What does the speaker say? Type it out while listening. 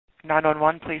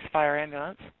911, please fire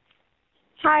ambulance.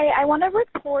 Hi, I want to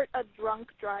report a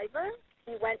drunk driver.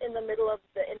 He went in the middle of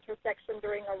the intersection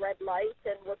during a red light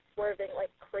and was swerving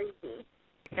like crazy.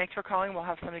 Thanks for calling. We'll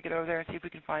have somebody get over there and see if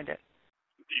we can find it.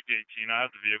 DP18, I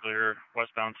have the vehicle here,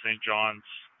 westbound St. John's,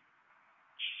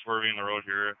 swerving the road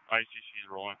here. ICC's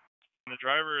rolling. The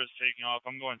driver is taking off.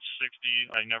 I'm going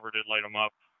 60. I never did light him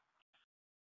up.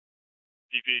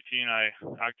 DP18, I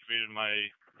activated my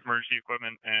emergency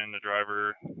equipment, and the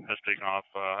driver has taken off.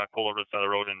 I pulled over to the side of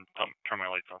the road and turned my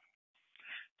lights off.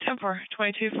 10-4,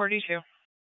 2242.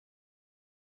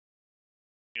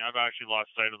 I've actually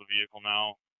lost sight of the vehicle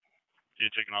now.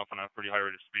 He's taken off on a pretty high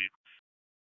rate of speed.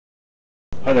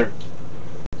 Hi there.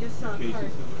 Just saw a car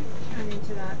turn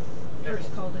into that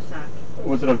first cul-de-sac.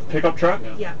 Was it a pickup truck?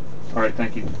 Yeah. All right,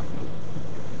 thank you.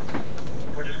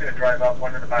 We're just going to drive up,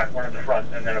 one in the back, one in the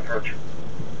front, and then approach.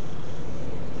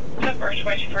 10-4,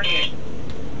 2248.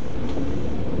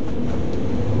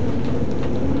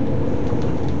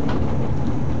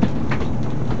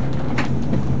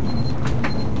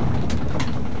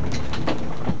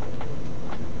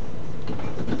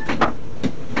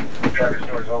 Driver's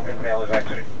door is open, male is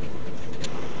exiting.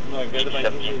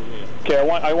 Okay,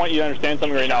 I want you to understand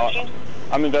something right now.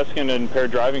 I'm investigating an impaired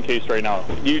driving case right now.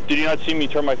 Did you not see me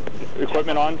turn my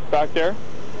equipment on back there?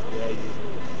 Yeah.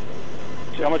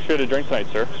 How much did you drink tonight,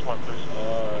 sir? Just one, please.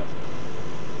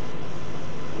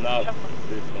 No.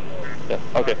 Yeah,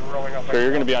 okay. Sure, you're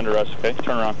going to be under arrest, okay?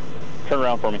 Turn around. Turn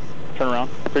around for me. Turn around.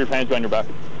 Put your hands behind your back.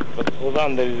 But hold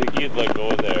on, there's a kid like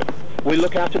over there. We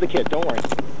look after the kid, don't worry.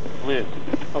 Liz.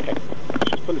 Okay.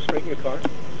 Just put it straight in your car.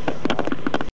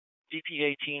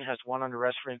 DP18 has one under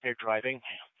arrest for impaired driving,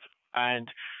 and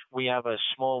we have a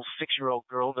small 6-year-old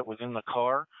girl that was in the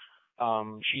car.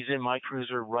 She's in my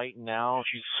cruiser right now.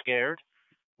 She's scared.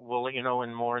 We'll let you know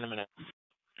more in a minute.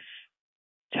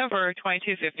 10-4,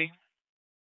 2250.